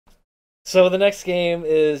So the next game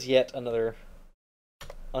is yet another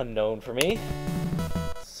unknown for me.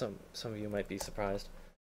 Some of you might be surprised.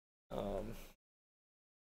 There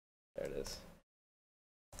it is.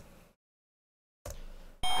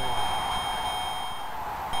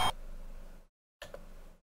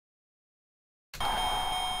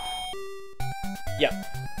 Yeah,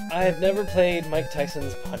 I've never played Mike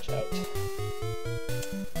Tyson's Punch-Out.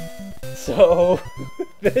 So,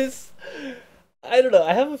 this... I don't know,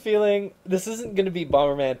 I have a feeling this isn't going to be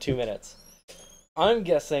Bomberman 2 minutes. I'm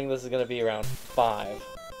guessing this is going to be around 5.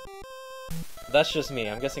 That's just me,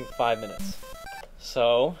 I'm guessing 5 minutes.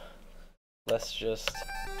 So, let's just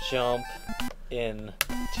jump into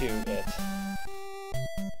it.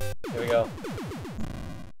 Here we go.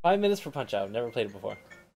 5 minutes for Punch-Out, never played it before.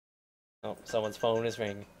 Oh, someone's phone is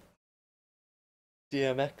ringing.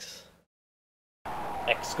 DMX.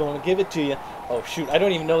 X gonna give it to you. Oh shoot, I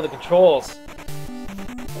don't even know the controls.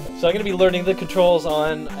 So I'm gonna be learning the controls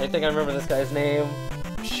on, I think I remember this guy's name,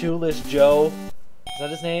 Shoeless Joe. Is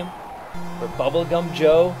that his name? Or Bubblegum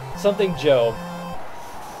Joe? Something Joe.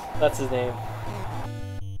 That's his name.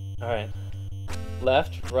 Alright.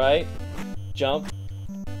 Left, right, jump.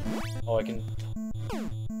 Oh, I can...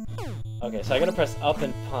 Okay, so I gotta press up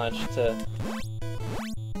and punch to...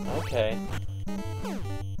 Okay.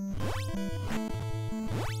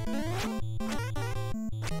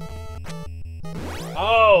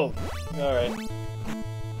 Oh! Alright.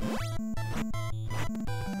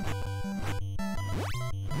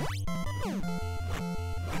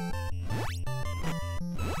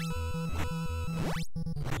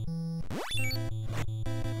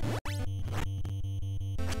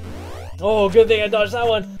 Oh, good thing I dodged that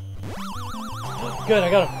one! Good,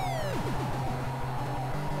 I got him.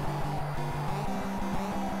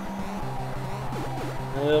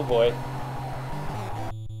 Oh boy.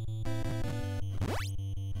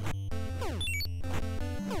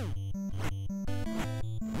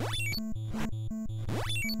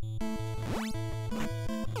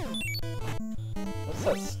 What's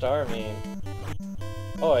that star mean?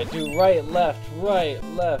 Oh, I do right, left, right,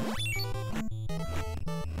 left.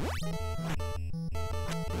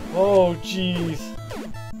 Oh, jeez.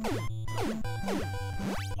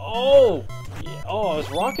 Oh! Yeah. Oh, I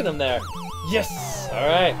was rocking him there. Yes!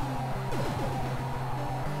 Alright.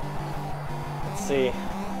 Let's see.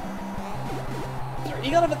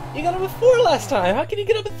 You got him at 4 last time. How can you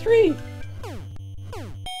get up at 3?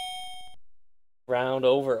 Round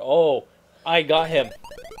over. Oh, I got him.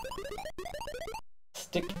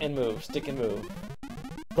 Stick and move. Stick and move.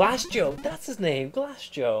 Glass Joe. That's his name. Glass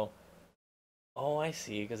Joe. Oh, I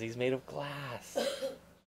see, because he's made of glass.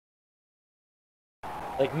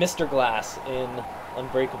 Like Mr. Glass in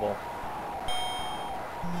Unbreakable.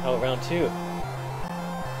 Oh, round 2.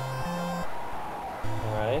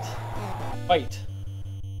 Alright. Fight.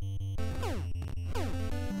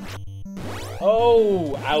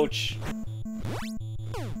 Oh, ouch.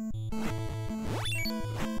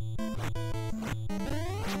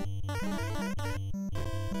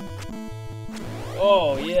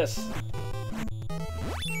 Oh, yes.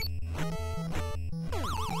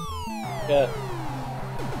 Good.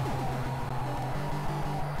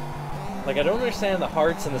 Like, I don't understand the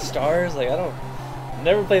hearts and the stars. Like,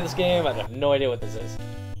 never played this game. I have no idea what this is.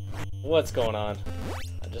 What's going on?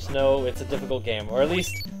 I just know it's a difficult game. Or at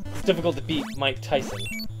least, it's difficult to beat Mike Tyson.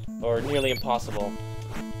 Or nearly impossible.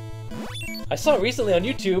 I saw recently on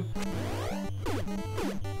YouTube...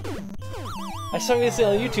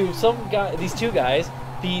 these two guys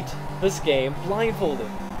beat this game blindfolded.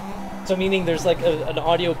 So meaning there's like an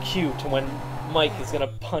audio cue to when Mike is gonna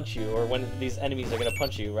punch you, or when these enemies are gonna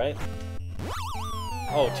punch you, right?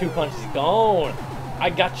 Oh, 2 punches, gone! I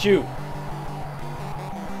got you!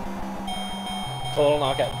 Total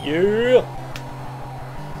knockout, yeah!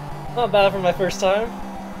 Not bad for my first time.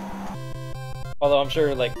 Although I'm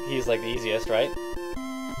sure like he's like the easiest, right?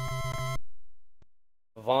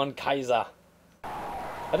 Von Kaiser.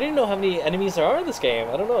 I didn't know how many enemies there are in this game.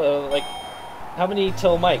 I don't know, like, how many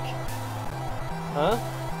till Mike? Huh?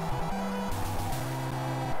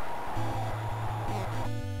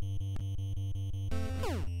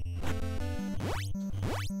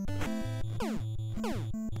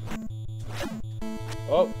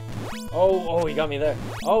 Oh! Oh, oh, he got me there.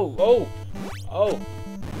 Oh, oh! Oh!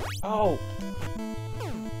 Oh!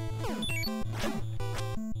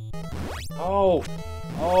 Oh!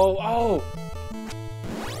 Oh, oh!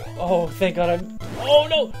 Oh, thank God I'm... Oh,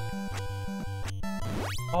 no!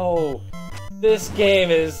 Oh, this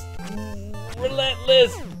game is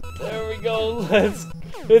relentless! There we go,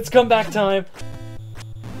 it's comeback time!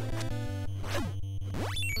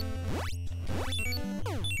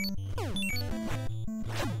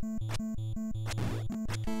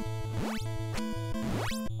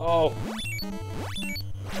 Oh.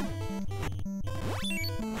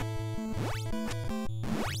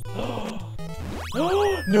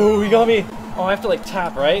 No, he got me! Oh, I have to like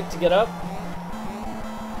tap, right? To get up?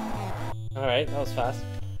 Alright, that was fast.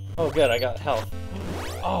 Oh good, I got health.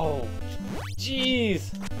 Oh,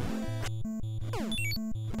 jeez!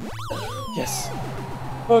 Yes!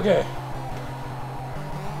 Okay.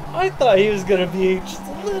 I thought he was gonna be just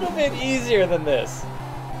a little bit easier than this.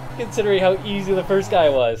 Considering how easy the first guy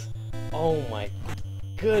was. Oh my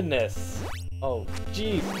goodness. Oh,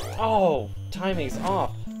 jeez. Oh, timing's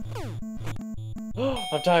off.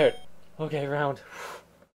 I'm tired. Okay, round.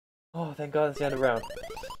 Oh, thank God it's the end of round.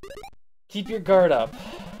 Keep your guard up.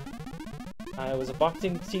 I was a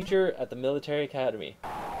boxing teacher at the military academy.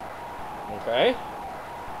 Okay.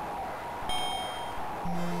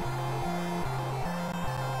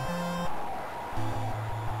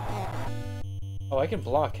 Oh, I can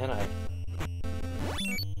block, can I?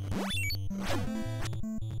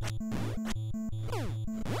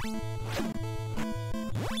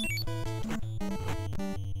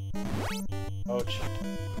 Ouch.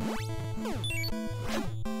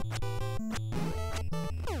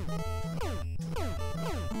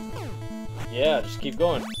 Yeah, just keep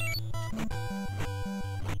going.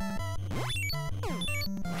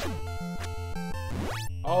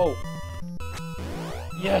 Oh.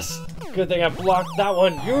 Yes! Good thing I blocked that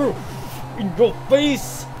one. You in your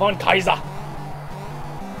face, Von Kaiser!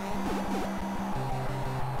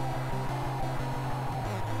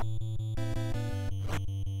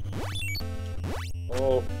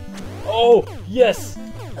 Oh. Oh, yes!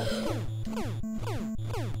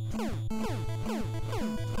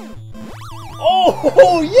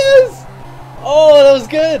 Oh, yes! Oh, that was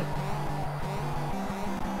good!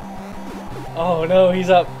 Oh no, he's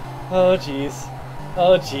up. Oh jeez.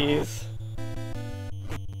 Oh jeez.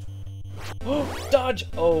 Oh, dodge!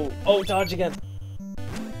 Oh, oh, dodge again.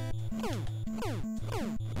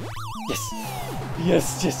 Yes!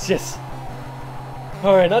 Yes, yes, yes.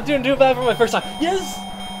 Alright, not doing too bad for my first time. Yes!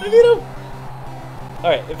 I beat him!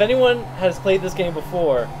 Alright, if anyone has played this game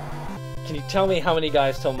before, can you tell me how many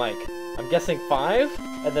guys till Mike? I'm guessing 5,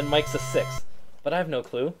 and then Mike's a 6th. But I have no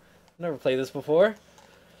clue. I've never played this before.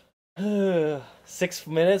 6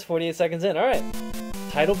 minutes, 48 seconds in. Alright.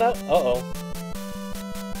 Title bout? Uh-oh.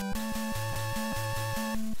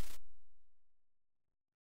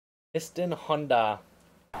 Piston Honda.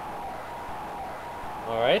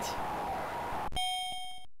 Alright.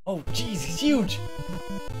 Oh, jeez, he's huge!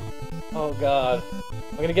 Oh, God.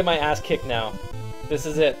 I'm gonna get my ass kicked now. This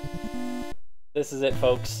is it. This is it,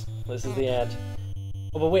 folks. This is the end.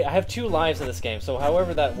 Oh, but wait, I have 2 lives in this game, so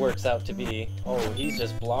however that works out to be... Oh, he's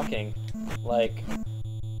just blocking. Like...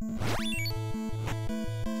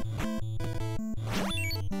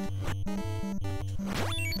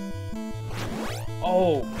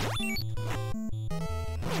 Oh!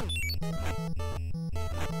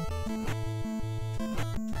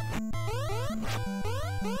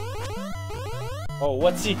 Oh,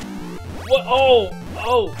 what's he... What? Oh!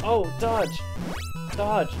 Oh! Oh! Dodge!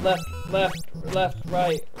 Dodge! Left, left, left,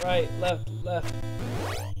 right, right, left, left.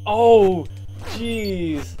 Oh!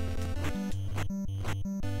 Jeez!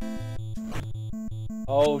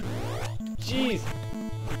 Oh! Jeez!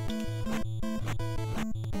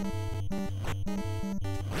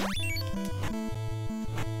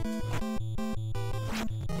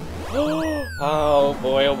 Oh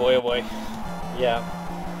boy, oh boy, oh boy. Yeah.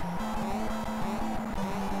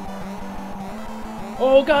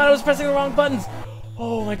 Oh god, I was pressing the wrong buttons!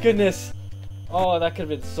 Oh my goodness! Oh, that could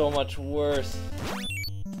have been so much worse.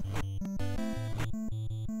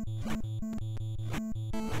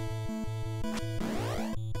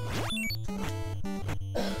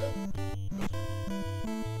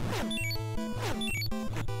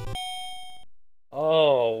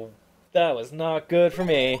 Oh, that was not good for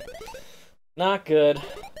me. Not good.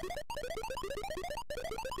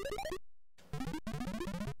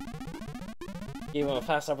 Gave him a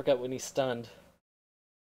fast uppercut when he's stunned.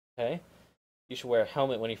 Okay. You should wear a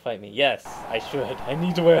helmet when you fight me. Yes, I should. I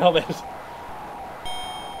need to wear a helmet.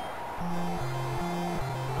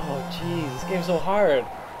 Oh, jeez. This game's so hard.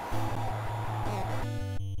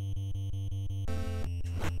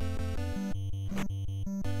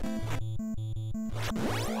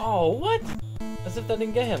 Oh, what? As if that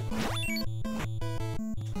didn't get him.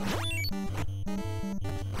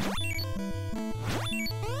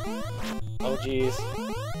 Oh, jeez.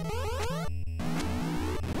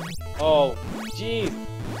 Oh, jeez.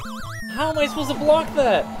 How am I supposed to block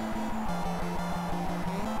that?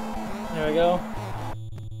 There we go.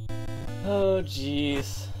 Oh,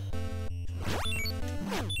 jeez.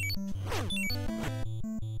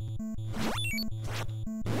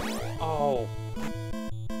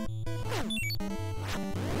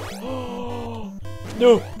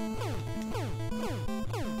 No!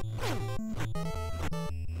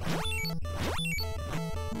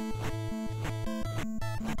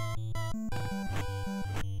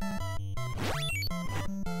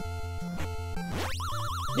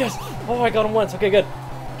 Yes! Oh, I got him once. Okay, good.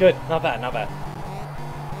 Good. Not bad, not bad.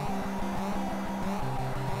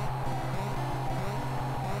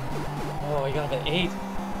 Oh, I got him at 8.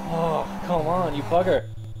 Oh, come on, you bugger.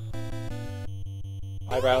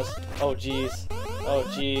 Eyebrows. Oh, jeez. Oh,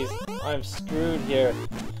 jeez. I'm screwed here.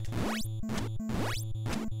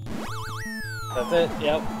 That's it.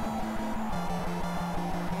 Yep.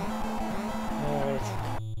 Alright.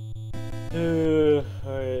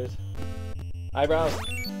 Alright. Eyebrows.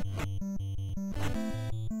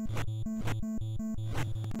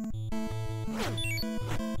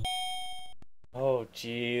 Oh,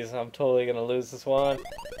 jeez. I'm totally gonna lose this one.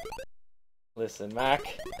 Listen,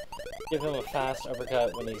 Mac. Give him a fast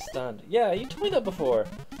uppercut when he's stunned. Yeah, you told me that before.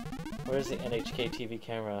 Where's the NHK TV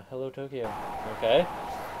camera? Hello, Tokyo. Okay.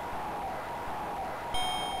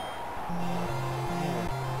 Man.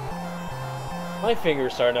 My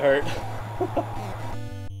finger's starting to hurt.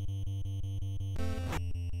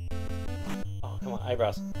 Oh, come on,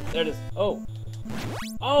 eyebrows. There it is. Oh.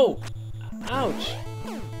 Oh! Ouch!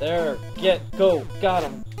 There. Go. Got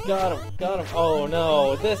him. Got him. Got him. Oh,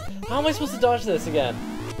 no. This. How am I supposed to dodge this again?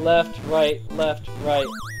 Left, right, left, right.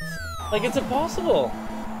 Like, it's impossible.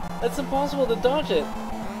 It's impossible to dodge it.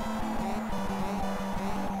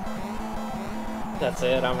 That's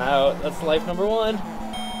it, I'm out. That's life number 1.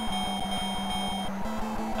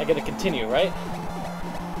 I gotta continue, right?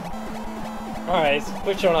 Alright,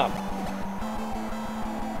 quit showing up.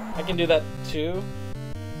 I can do that too.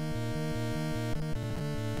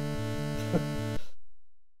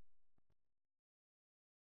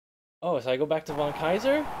 Oh, so I go back to Von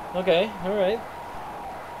Kaiser? Okay, alright.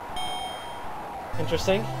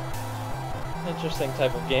 Interesting. Interesting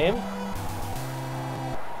type of game.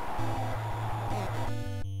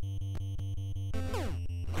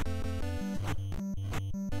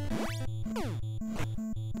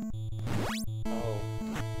 Oh.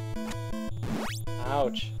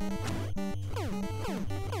 Ouch.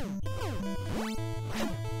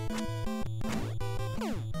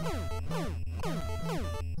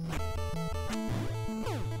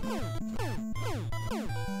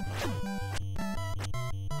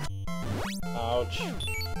 Ouch.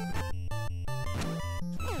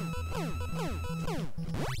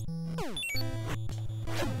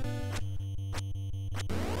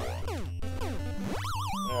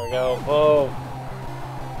 There we go. Whoa.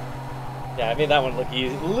 Yeah, I made that one look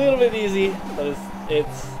easy. A little bit easy, but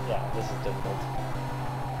yeah, this is difficult.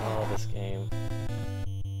 Oh, this game.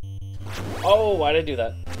 Oh, why did I do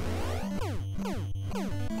that?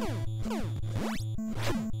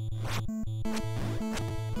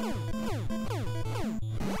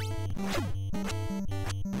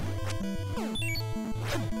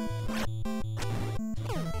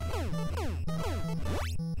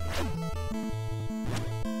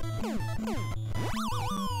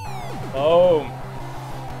 Oh,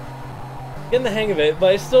 getting the hang of it, but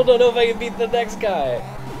I still don't know if I can beat the next guy.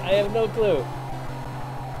 I have no clue.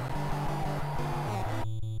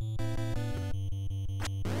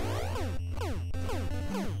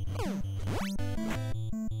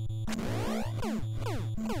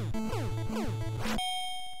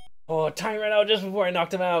 Oh, time ran out just before I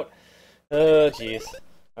knocked him out. Oh, jeez.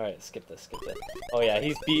 Alright, skip this, skip this. Oh yeah,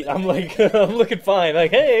 he's beat. I'm like, I'm looking fine.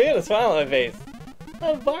 Like, hey, I got a smile on my face.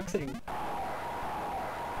 I'm boxing.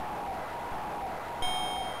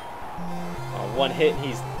 Oh, one hit,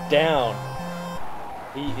 he's down.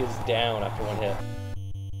 He is down after one hit.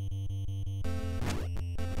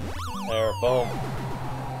 There, boom.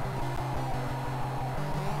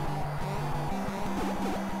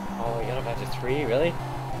 Oh, he got him back to 3, really?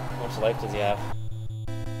 How much life does he have?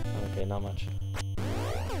 Okay, not much.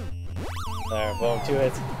 There, boom, 2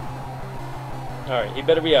 hits. Alright, he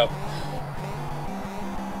better be up.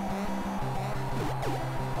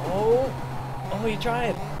 Oh! Oh, he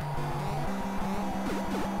tried!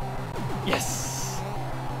 Yes!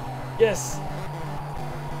 Yes!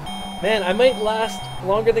 Man, I might last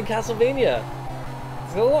longer than Castlevania!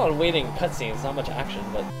 There's a lot of waiting cutscenes, not much action,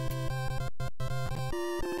 but...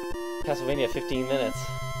 Castlevania, 15 minutes.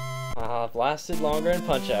 I've lasted longer in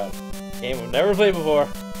Punch-Out! Game I've never played before!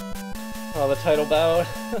 Oh, the title bout.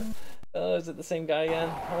 Oh, is it the same guy again?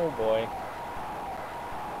 Oh boy.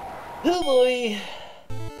 Oh boy!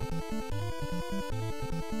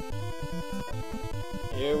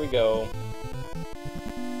 Here we go.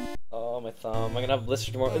 Oh, my thumb. I'm gonna have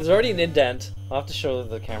blisters tomorrow. There's already an indent. I'll have to show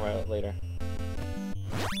the camera later.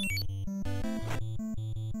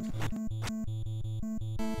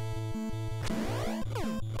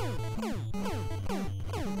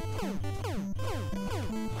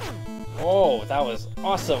 That was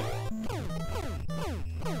awesome.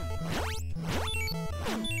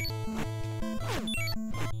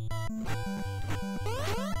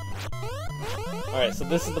 Alright, so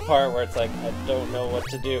this is the part where it's like, I don't know what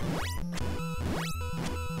to do.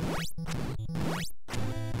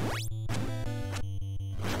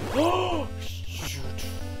 Oh, shoot.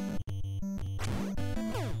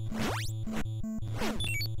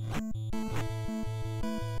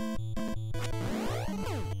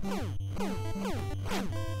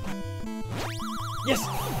 Yes!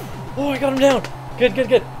 Oh, I got him down! Good, good,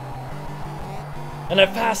 good. And I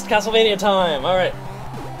passed Castlevania time! Alright.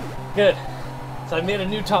 Good. So I made a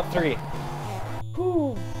new top 3.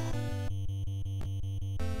 Whew.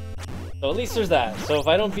 So at least there's that. So if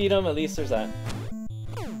I don't beat him, at least there's that.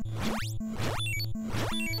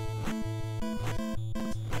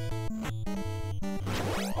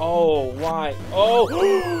 Oh, why? Oh!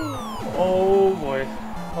 Oh boy.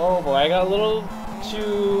 Oh boy, I got a little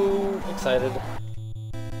too excited.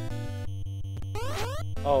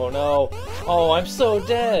 Oh no. Oh, I'm so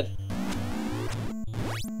dead.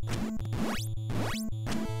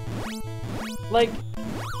 Like,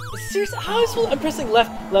 seriously, how am I supposed to, I'm pressing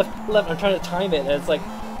left, left, left, I'm trying to time it, and it's like,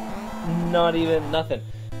 not even, nothing.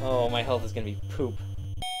 Oh, my health is gonna be poop.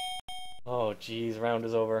 Oh, jeez, round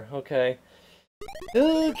is over. Okay.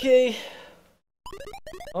 Okay.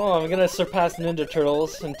 Oh, I'm gonna surpass Ninja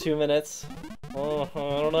Turtles in 2 minutes. Oh,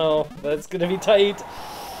 I don't know. That's gonna be tight.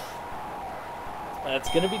 That's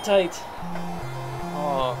gonna be tight.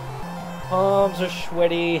 Oh, palms are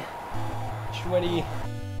sweaty. Sweaty.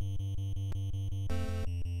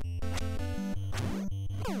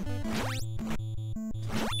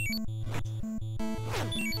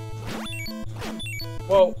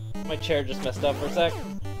 Whoa, my chair just messed up for a sec.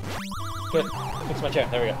 Good, fix my chair,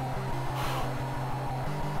 there we go.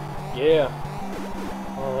 Yeah.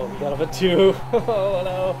 Oh, we got him at 2. Oh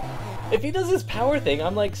no. If he does his power thing,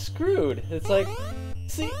 I'm like screwed. It's like,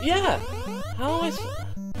 see, yeah. How am I,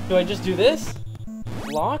 do I just do this?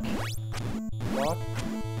 Block? Block?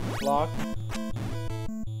 Block?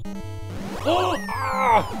 Oh!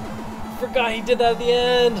 Ah! Forgot he did that at the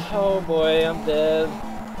end. Oh boy, I'm dead.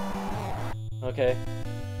 Okay.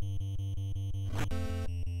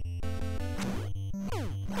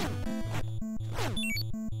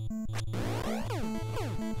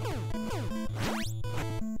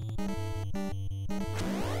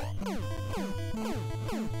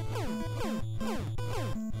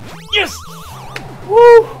 Yes!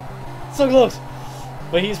 Woo! So close!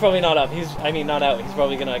 But he's probably not up. Not out. He's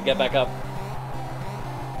probably gonna get back up.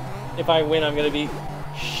 If I win, I'm gonna be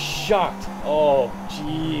shocked. Oh,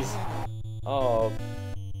 jeez. Oh.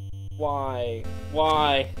 Why?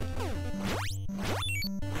 Why?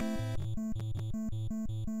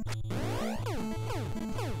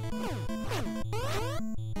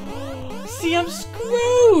 See, I'm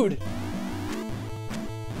screwed!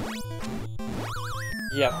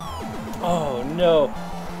 Yep. Oh no.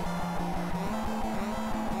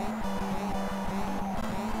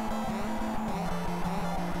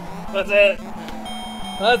 That's it.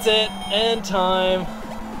 That's it. End time.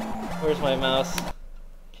 Where's my mouse?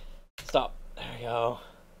 Stop. There we go.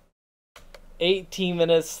 18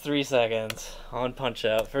 minutes, 3 seconds on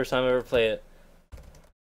Punch-Out. First time I ever played it.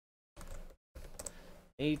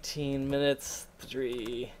 18 minutes,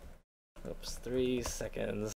 3 seconds.